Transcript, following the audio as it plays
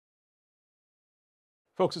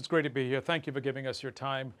Folks, it's great to be here. Thank you for giving us your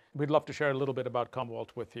time. We'd love to share a little bit about Commvault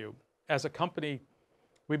with you. As a company,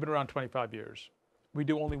 we've been around 25 years. We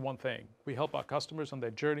do only one thing. We help our customers on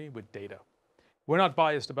their journey with data. We're not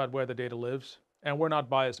biased about where the data lives, and we're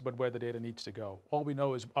not biased about where the data needs to go. All we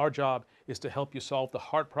know is our job is to help you solve the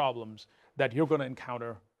hard problems that you're going to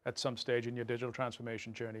encounter at some stage in your digital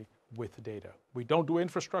transformation journey with data. We don't do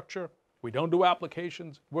infrastructure. We don't do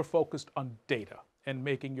applications. We're focused on data and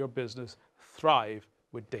making your business thrive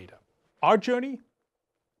with data. Our journey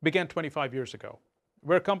began 25 years ago.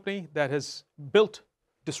 We're a company that has built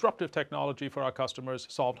disruptive technology for our customers,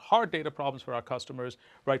 solved hard data problems for our customers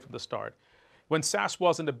right from the start. When SaaS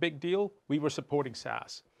wasn't a big deal, we were supporting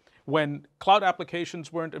SaaS. When cloud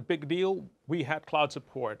applications weren't a big deal, we had cloud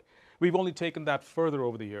support. We've only taken that further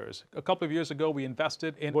over the years. A couple of years ago, we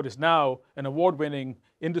invested in what is now an award-winning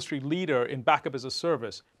industry leader in backup as a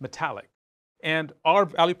service, Metallic. And our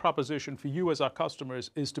value proposition for you as our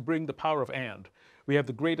customers is to bring the power of and. We have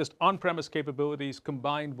the greatest on-premise capabilities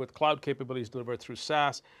combined with cloud capabilities delivered through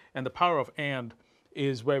SaaS, and the power of and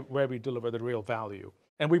is where we deliver the real value.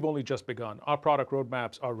 And we've only just begun. Our product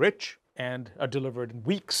roadmaps are rich and are delivered in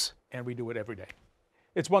weeks, and we do it every day.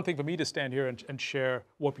 It's one thing for me to stand here and share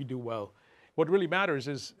what we do well. What really matters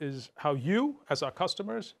is how you, as our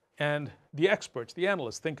customers, and the experts, the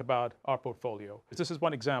analysts, think about our portfolio. This is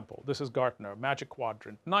one example. This is Gartner, Magic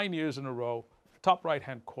Quadrant, 9 years in a row, top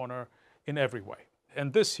right-hand corner in every way.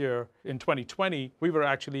 And this year, in 2020, we were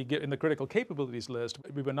actually in the critical capabilities list.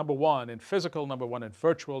 We were number one in physical, number one in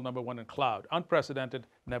virtual, number one in cloud. Unprecedented,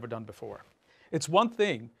 never done before. It's one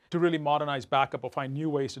thing to really modernize backup or find new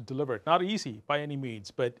ways to deliver it. Not easy by any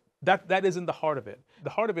means, but that isn't the heart of it. The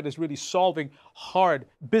heart of it is really solving hard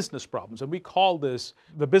business problems. And we call this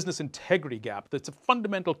the business integrity gap. That's a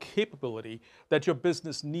fundamental capability that your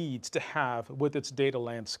business needs to have with its data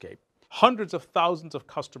landscape. Hundreds of thousands of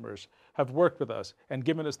customers have worked with us and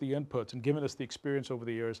given us the inputs and given us the experience over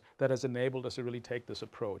the years that has enabled us to really take this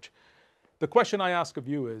approach. The question I ask of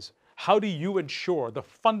you is, how do you ensure the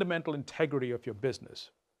fundamental integrity of your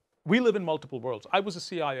business? We live in multiple worlds. I was a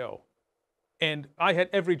CIO, and I had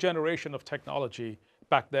every generation of technology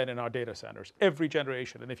back then in our data centers, every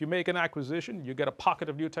generation. And if you make an acquisition, you get a pocket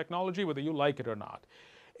of new technology, whether you like it or not.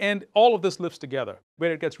 And all of this lives together.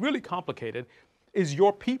 Where it gets really complicated is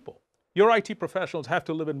your people. Your IT professionals have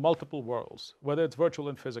to live in multiple worlds, whether it's virtual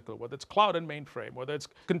and physical, whether it's cloud and mainframe, whether it's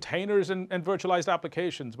containers and virtualized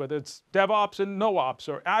applications, whether it's DevOps and NoOps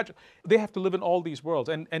or Agile. They have to live in all these worlds,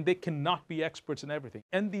 and they cannot be experts in everything.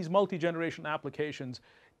 And these multi-generation applications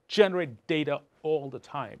generate data all the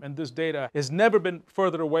time. And this data has never been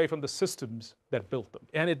further away from the systems that built them.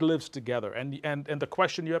 And it lives together. And the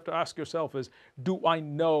question you have to ask yourself is, do I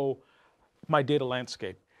know my data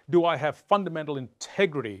landscape? Do I have fundamental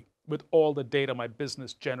integrity with all the data my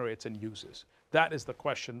business generates and uses? That is the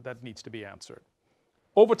question that needs to be answered.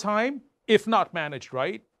 Over time, if not managed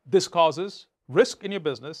right, this causes risk in your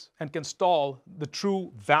business and can stall the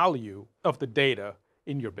true value of the data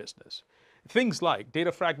in your business. Things like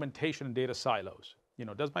data fragmentation and data silos.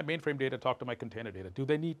 Does my mainframe data talk to my container data? Do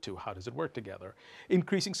they need to? How does it work together?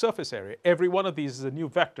 Increasing surface area. Every one of these is a new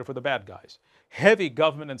vector for the bad guys. Heavy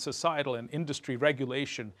government and societal and industry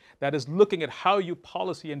regulation that is looking at how you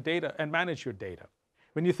policy and data and manage your data.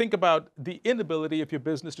 When you think about the inability of your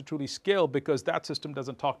business to truly scale because that system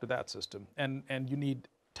doesn't talk to that system, and you need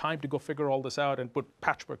time to go figure all this out and put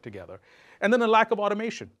patchwork together. And then a lack of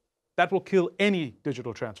automation. That will kill any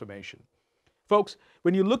digital transformation. Folks,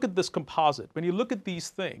 when you look at this composite, when you look at these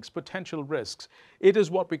things, potential risks, it is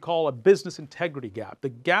what we call a business integrity gap. The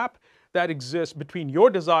gap that exists between your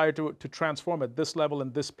desire to transform at this level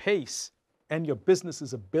and this pace and your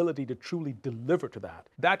business's ability to truly deliver to that.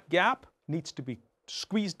 That gap needs to be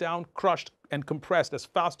squeezed down, crushed, and compressed as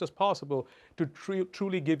fast as possible to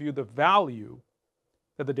truly give you the value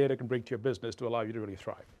that the data can bring to your business to allow you to really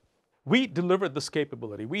thrive. We deliver this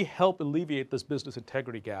capability. We help alleviate this business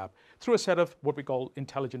integrity gap through a set of what we call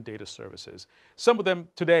intelligent data services. Some of them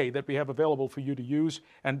today that we have available for you to use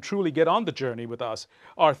and truly get on the journey with us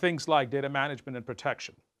are things like data management and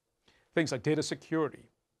protection, things like data security,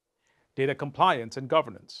 data compliance and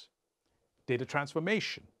governance, data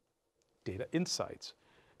transformation, data insights.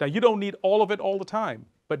 Now, you don't need all of it all the time,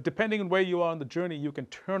 but depending on where you are on the journey, you can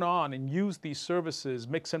turn on and use these services,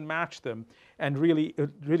 mix and match them, and really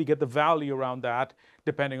get the value around that,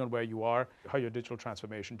 depending on where you are, how your digital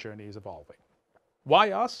transformation journey is evolving.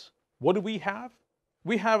 Why us? What do we have?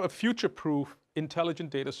 We have a future-proof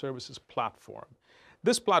intelligent data services platform.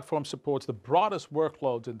 This platform supports the broadest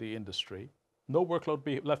workloads in the industry, no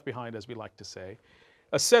workload left behind, as we like to say,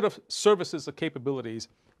 a set of services or capabilities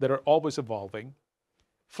that are always evolving,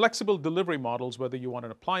 flexible delivery models, whether you want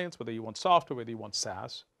an appliance, whether you want software, whether you want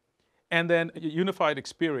SaaS, and then a unified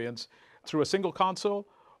experience through a single console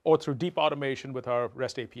or through deep automation with our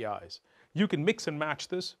REST APIs. You can mix and match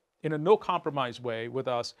this in a no compromise way with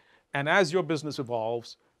us, and as your business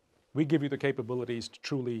evolves, we give you the capabilities to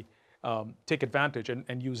truly take advantage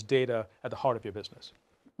and use data at the heart of your business.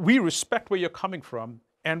 We respect where you're coming from,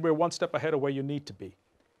 and we're one step ahead of where you need to be.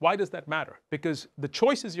 Why does that matter? Because the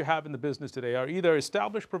choices you have in the business today are either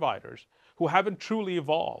established providers who haven't truly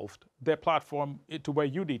evolved their platform to where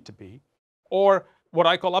you need to be, or what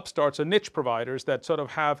I call upstarts or niche providers that sort of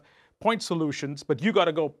have point solutions, but you got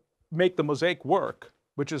to go make the mosaic work,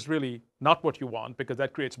 which is really not what you want because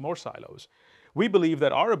that creates more silos. We believe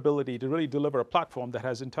that our ability to really deliver a platform that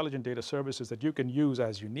has intelligent data services that you can use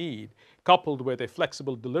as you need, coupled with a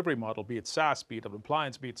flexible delivery model, be it SaaS, be it an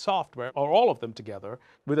appliance, be it software, or all of them together,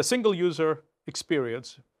 with a single user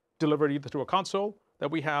experience delivered either through a console that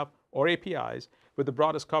we have or APIs with the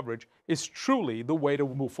broadest coverage, is truly the way to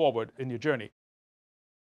move forward in your journey.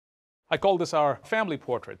 I call this our family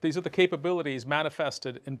portrait. These are the capabilities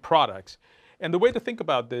manifested in products. And the way to think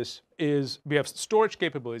about this is we have storage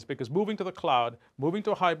capabilities because moving to the cloud, moving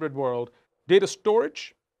to a hybrid world, data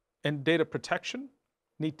storage and data protection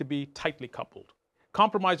need to be tightly coupled.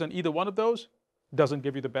 Compromise on either one of those doesn't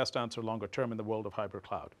give you the best answer longer term in the world of hybrid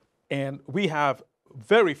cloud. And we have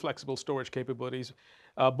very flexible storage capabilities,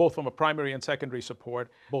 both from a primary and secondary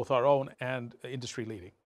support, both our own and industry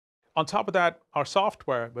leading. On top of that, our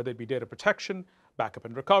software, whether it be data protection, backup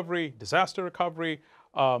and recovery, disaster recovery,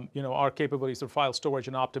 our capabilities of file storage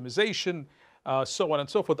and optimization, so on and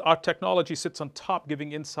so forth. Our technology sits on top,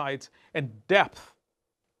 giving insights and depth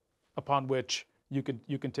upon which you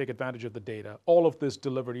can take advantage of the data. All of this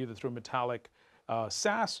delivered either through Metallic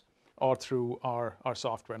SaaS or through our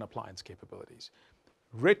software and appliance capabilities.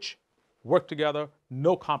 Rich, work together,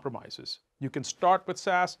 no compromises. You can start with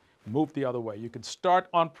SaaS, move the other way. You can start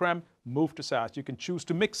on-prem, move to SaaS. You can choose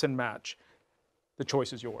to mix and match. The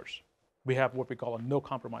choice is yours. We have what we call a no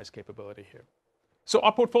compromise capability here. So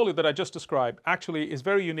our portfolio that I just described actually is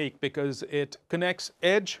very unique because it connects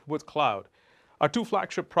edge with cloud. Our two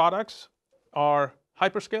flagship products are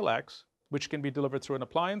Hyperscale X, which can be delivered through an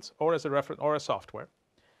appliance or as a reference or a software,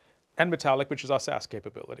 and Metallic, which is our SaaS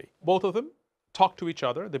capability. Both of them talk to each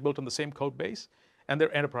other. They're built on the same code base, and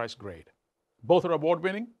they're enterprise grade. Both are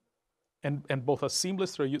award-winning, and both are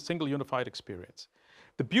seamless through a single unified experience.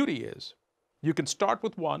 The beauty is you can start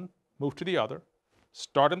with one, move to the other,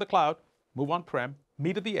 start in the cloud, move on-prem,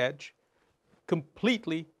 meet at the edge,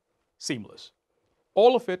 completely seamless.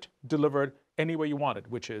 All of it delivered any way you want it,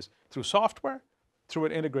 which is through software, through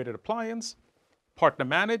an integrated appliance, partner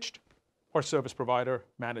managed, or service provider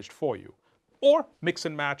managed for you. Or mix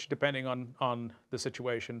and match depending on the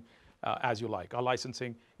situation as you like. Our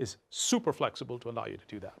licensing is super flexible to allow you to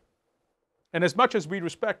do that. And as much as we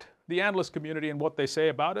respect the analyst community and what they say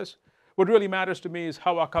about us, what really matters to me is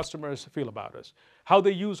how our customers feel about us, how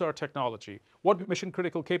they use our technology, what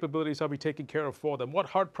mission-critical capabilities are we taking care of for them, what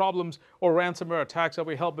hard problems or ransomware attacks are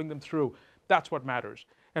we helping them through. That's what matters.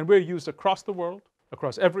 And we're used across the world,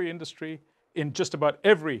 across every industry, in just about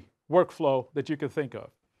every workflow that you can think of.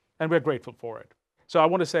 And we're grateful for it. So I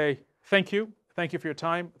want to say thank you. Thank you for your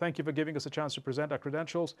time. Thank you for giving us a chance to present our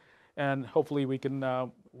credentials. And hopefully we can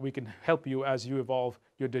help you as you evolve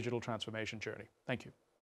your digital transformation journey. Thank you.